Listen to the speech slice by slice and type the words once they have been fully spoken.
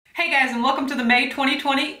Guys, and welcome to the May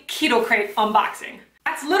 2020 Keto Krate unboxing.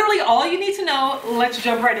 That's literally all you need to know. Let's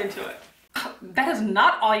jump right into it. That is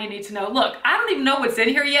not all you need to know. Look, I don't even know what's in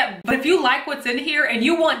here yet, but if you like what's in here and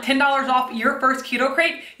you want $10 off your first Keto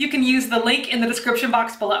Krate, you can use the link in the description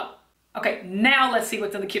box below. Okay, now let's see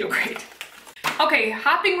what's in the Keto Krate. Okay,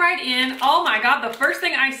 hopping right in. Oh my God, the first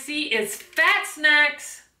thing I see is fat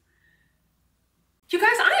snacks. You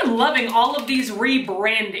guys, I am loving all of these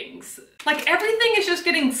rebrandings. Like, everything is just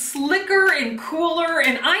getting slicker and cooler,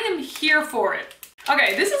 and I am here for it.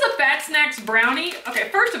 Okay, this is a Fat Snacks brownie. Okay,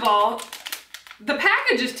 first of all, the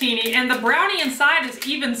package is teeny, and the brownie inside is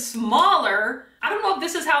even smaller. I don't know if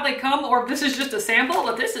this is how they come or if this is just a sample,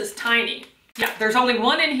 but this is tiny. Yeah, there's only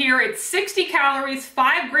one in here. It's 60 calories,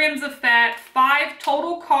 5 grams of fat, 5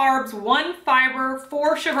 total carbs, 1 fiber,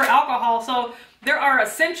 4 sugar alcohol. So there are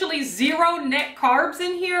essentially 0 net carbs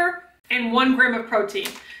in here and 1 gram of protein.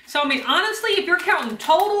 So I mean, honestly, if you're counting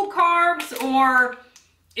total carbs or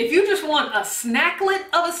if you just want a snacklet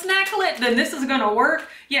of a snacklet, then this is gonna work.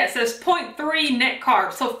 Yeah, it says 0.3 net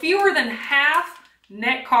carbs. So fewer than half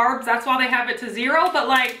net carbs. That's why they have it to 0. But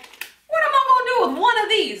like, what am I gonna do with one of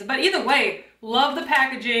these? But either way, love the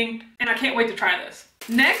packaging and I can't wait to try this.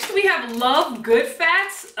 Next, we have Love Good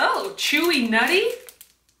Fats. Oh, chewy nutty.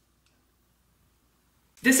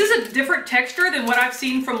 This is a different texture than what I've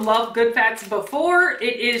seen from Love Good Fats before.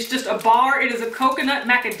 It is just a bar. It is a coconut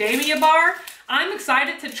macadamia bar. I'm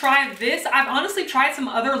excited to try this. I've honestly tried some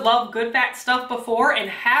other Love Good Fat stuff before and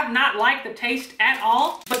have not liked the taste at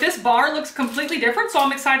all. But this bar looks completely different, so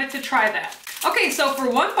I'm excited to try that. Okay, so for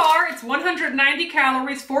one bar, it's 190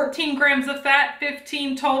 calories, 14 grams of fat,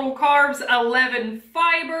 15 total carbs, 11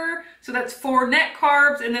 fiber. So that's 4 net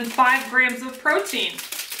carbs, and then 5 grams of protein.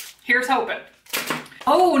 Here's hoping.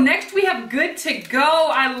 Oh, next we have Good to Go.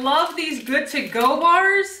 I love these Good to Go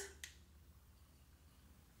bars.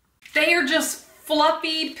 They are just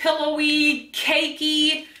fluffy, pillowy,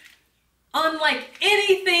 cakey, unlike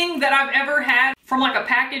anything that I've ever had from like a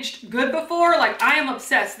packaged good before. Like, I am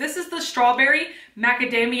obsessed. This is the strawberry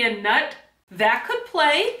macadamia nut. That could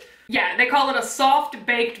play. Yeah, they call it a soft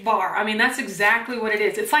baked bar. I mean, that's exactly what it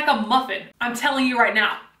is. It's like a muffin. I'm telling you right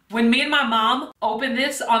now. When me and my mom open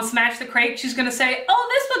this on Smash the Krate, she's gonna say, oh,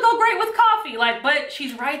 this would go great with coffee. Like, but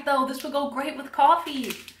she's right though, this would go great with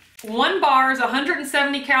coffee. One bar is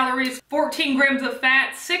 170 calories, 14 grams of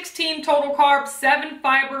fat, 16 total carbs, 7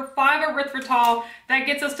 fiber, 5 erythritol. That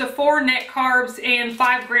gets us to 4 net carbs and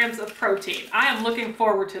 5 grams of protein. I am looking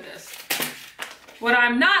forward to this. What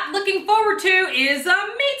I'm not looking forward to is a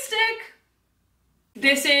meat stick.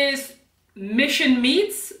 This is Mission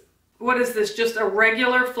Meats. What is this, just a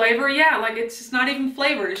regular flavor? Yeah, like it's just not even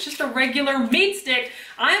flavored. It's just a regular meat stick.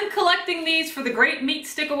 I am collecting these for the Great Meat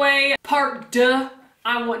Stick Away Part 2.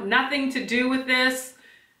 I want nothing to do with this.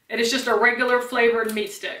 It is just a regular flavored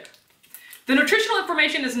meat stick. The nutritional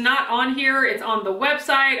information is not on here. It's on the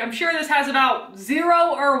website. I'm sure this has about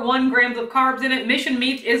 0 or 1 grams of carbs in it. Mission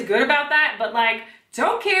Meats is good about that, but like,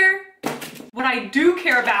 don't care. What I do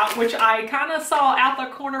care about, which I kind of saw out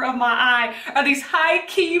the corner of my eye, are these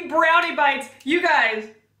high-key brownie bites. You guys,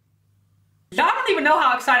 y'all don't even know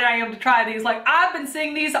how excited I am to try these. Like, I've been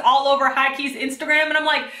seeing these all over High-Key's Instagram, and I'm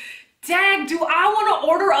like, dang, do I want to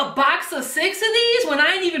order a box of 6 of these when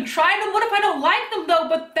I ain't even tried them? What if I don't like them though?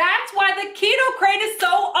 But that's why the Keto Krate is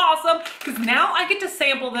so awesome, because now I get to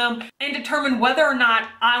sample them and determine whether or not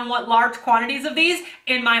I want large quantities of these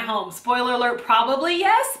in my home. Spoiler alert, probably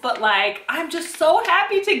yes, but like, I'm just so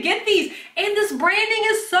happy to get these. And this branding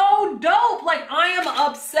is so dope. Like, I am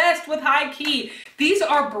obsessed with High Key. These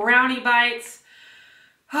are brownie bites.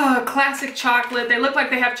 Oh, classic chocolate. They look like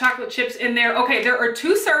they have chocolate chips in there. Okay, there are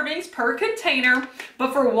 2 servings per container,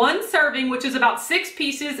 but for 1 serving, which is about 6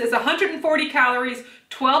 pieces, is 140 calories,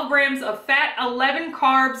 12 grams of fat, 11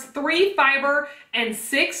 carbs, 3 fiber, and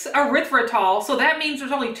 6 erythritol. So that means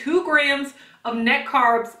there's only 2 grams of net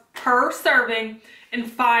carbs per serving and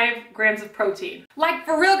 5 grams of protein. Like,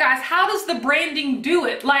 for real guys, how does the branding do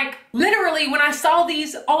it? Like, literally when I saw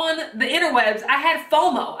these on the interwebs, I had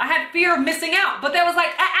FOMO. I had fear of missing out, but there was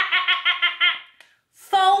like,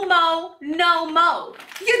 FOMO no mo.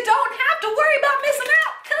 You don't have to worry about missing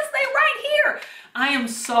out because they right here. I am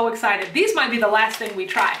so excited. These might be the last thing we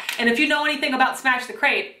try. And if you know anything about Smash the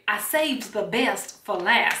Krate, I saved the best for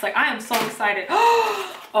last. Like, I am so excited.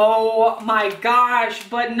 Oh my gosh.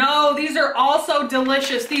 But no, these are also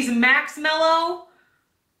delicious. These Max Mellow.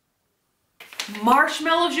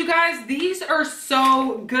 Marshmallows, you guys, these are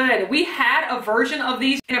so good. We had a version of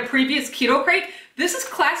these in a previous keto crate. This is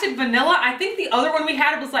classic vanilla. I think the other one we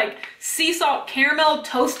had was like sea salt caramel,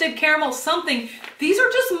 toasted caramel, something. These are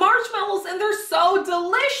just marshmallows and they're so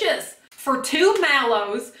delicious. For 2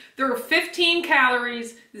 mallows, there are 15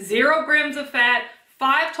 calories, 0 grams of fat,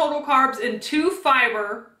 5 total carbs, and 2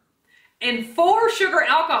 fiber, and 4 sugar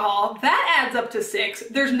alcohol. That adds up to 6.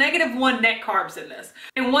 There's -1 net carbs in this,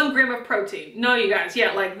 and 1 gram of protein. No, you guys,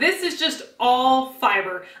 yeah, like this is just all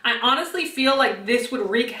fiber. I honestly feel like this would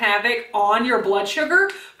wreak havoc on your blood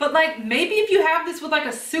sugar, but like maybe if you have this with like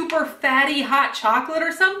a super fatty hot chocolate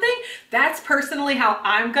or something, that's personally how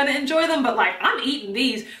I'm gonna enjoy them. But like I'm eating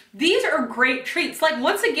these. These are great treats. Like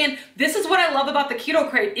once again, this is what I love about the keto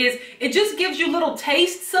crate is it just gives you little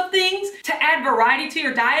tastes of things to add variety to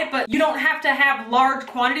your diet, but you don't have to have large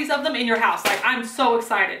quantities of them in your house. Like I'm so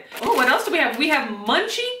excited. Oh, what else do we have? We have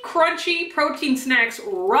munchy, crunchy protein snacks,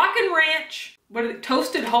 Rockin' Ranch. What are they?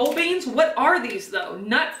 Toasted whole beans? What are these though?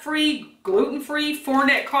 Nut-free, gluten-free, 4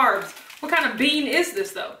 net carbs. What kind of bean is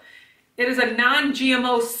this though? It is a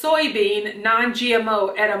non-GMO soybean,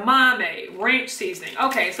 non-GMO edamame, ranch seasoning.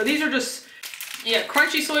 Okay, so these are just, yeah,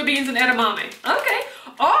 crunchy soybeans and edamame. Okay.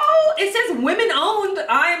 Oh, it says women owned.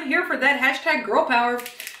 I am here for that. Hashtag girl power.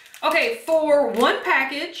 Okay, for 1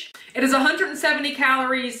 package, it is 170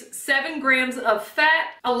 calories, 7 grams of fat,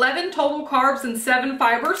 11 total carbs, and 7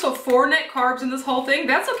 fiber. So 4 net carbs in this whole thing.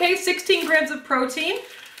 That's okay. 16 grams of protein.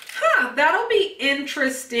 Huh, that'll be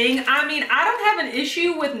interesting. I mean, I don't have an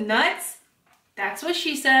issue with nuts. That's what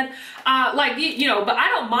she said. Like, you know, but I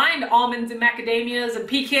don't mind almonds and macadamias and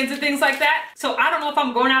pecans and things like that. So I don't know if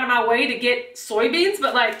I'm going out of my way to get soybeans,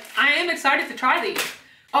 but like, I am excited to try these.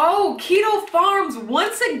 Oh, Keto Farms,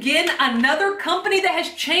 once again, another company that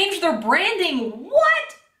has changed their branding.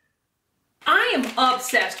 What? I am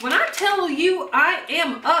obsessed. When I tell you I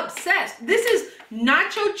am obsessed, this is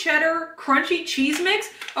nacho cheddar crunchy cheese mix.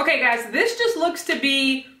 Okay guys, this just looks to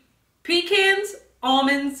be pecans,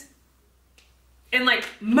 almonds, and like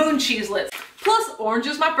moon cheeselets. Plus orange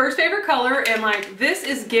is my first favorite color, and like this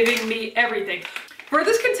is giving me everything. For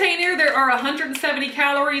this container, there are 170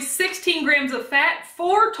 calories, 16 grams of fat,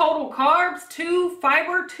 4 total carbs, 2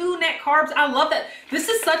 fiber, 2 net carbs. I love that. This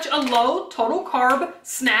is such a low total carb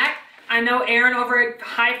snack. I know Erin over at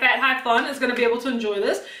High Fat, High Fun is gonna be able to enjoy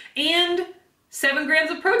this. And 7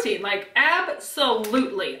 grams of protein, like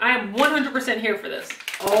absolutely. I am 100% here for this.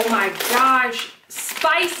 Oh my gosh,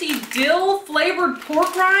 spicy dill flavored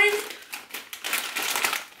pork rinds.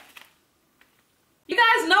 You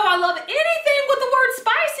guys know I love anything with the word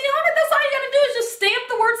spicy on it. That's all you gotta do is just stamp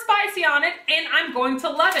the word spicy on it and I'm going to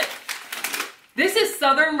love it. This is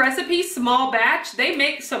Southern Recipe Small Batch. They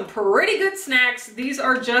make some pretty good snacks. These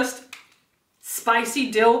are just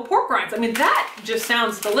spicy dill pork rinds. I mean, that just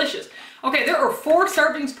sounds delicious. Okay, there are 4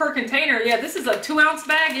 servings per container. Yeah, this is a 2-ounce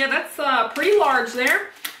bag. Yeah, that's pretty large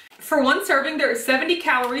there. For 1 serving, there is 70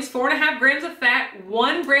 calories, 4.5 grams of fat,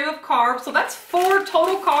 1 gram of carbs. So that's 4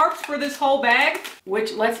 total carbs for this whole bag,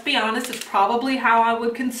 which, let's be honest, is probably how I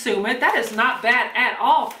would consume it. That is not bad at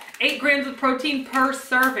all. 8 grams of protein per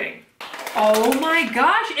serving. Oh my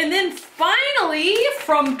gosh. And then finally,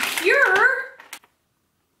 from Pure,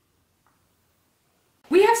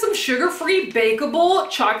 we have some sugar-free bakeable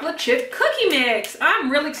chocolate chip cookie mix.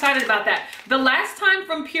 I'm really excited about that. The last time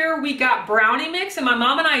from Pure, we got brownie mix, and my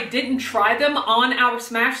mom and I didn't try them on our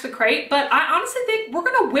Smash the Crate, but I honestly think we're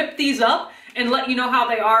gonna whip these up and let you know how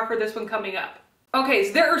they are for this one coming up. Okay,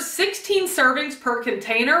 so there are 16 servings per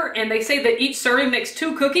container, and they say that each serving makes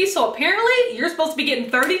 2 cookies, so apparently you're supposed to be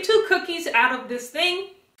getting 32 cookies out of this thing.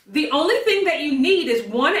 The only thing that you need is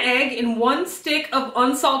 1 egg and 1 stick of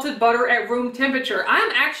unsalted butter at room temperature.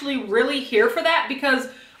 I'm actually really here for that because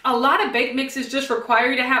a lot of baked mixes just require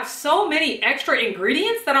you to have so many extra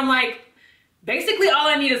ingredients that I'm like, basically all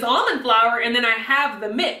I need is almond flour and then I have the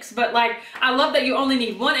mix. But like, I love that you only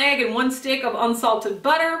need 1 egg and 1 stick of unsalted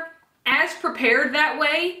butter. As prepared that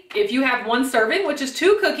way, if you have 1 serving, which is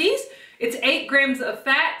 2 cookies, it's 8 grams of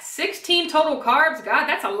fat, 16 total carbs. God,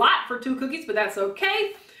 that's a lot for 2 cookies, but that's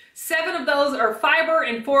okay. 7 of those are fiber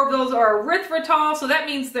and 4 of those are erythritol. So that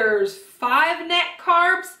means there's 5 net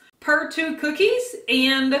carbs per 2 cookies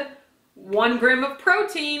and 1 gram of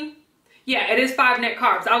protein. Yeah, it is 5 net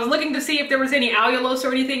carbs. I was looking to see if there was any allulose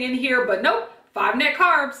or anything in here, but nope, 5 net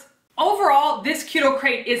carbs. Overall, this Keto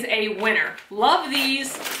Crate is a winner. Love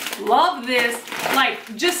these, love this. Like,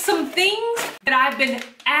 just some things that I've been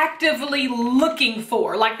actively looking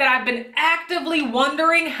for, like that I've been actively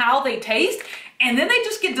wondering how they taste. And then they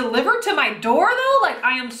just get delivered to my door though. Like,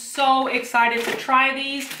 I am so excited to try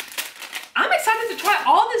these. I'm excited to try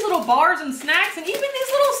all these little bars and snacks and even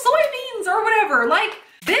these little soybeans or whatever. Like,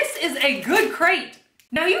 this is a good crate.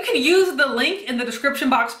 Now you can use the link in the description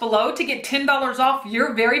box below to get $10 off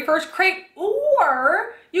your very first crate,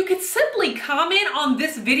 or you could simply comment on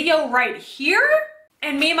this video right here,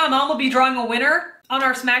 and me and my mom will be drawing a winner on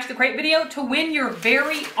our Smash the Crate video to win your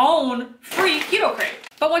very own free keto crate.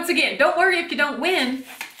 But once again, don't worry if you don't win,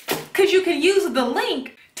 because you can use the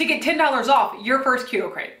link to get $10 off your first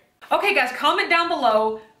keto crate. Okay guys, comment down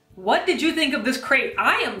below, what did you think of this crate?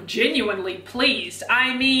 I am genuinely pleased.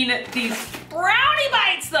 I mean, these brownie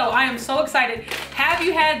bites though, I am so excited. Have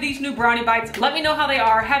you had these new brownie bites? Let me know how they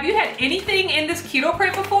are. Have you had anything in this keto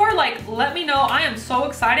crate before? Like, let me know. I am so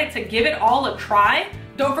excited to give it all a try.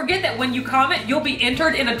 Don't forget that when you comment, you'll be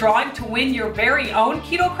entered in a drawing to win your very own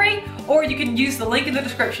keto crate, or you can use the link in the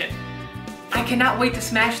description. I cannot wait to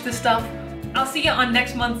smash this stuff. I'll see you on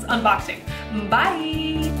next month's unboxing.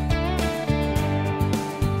 Bye!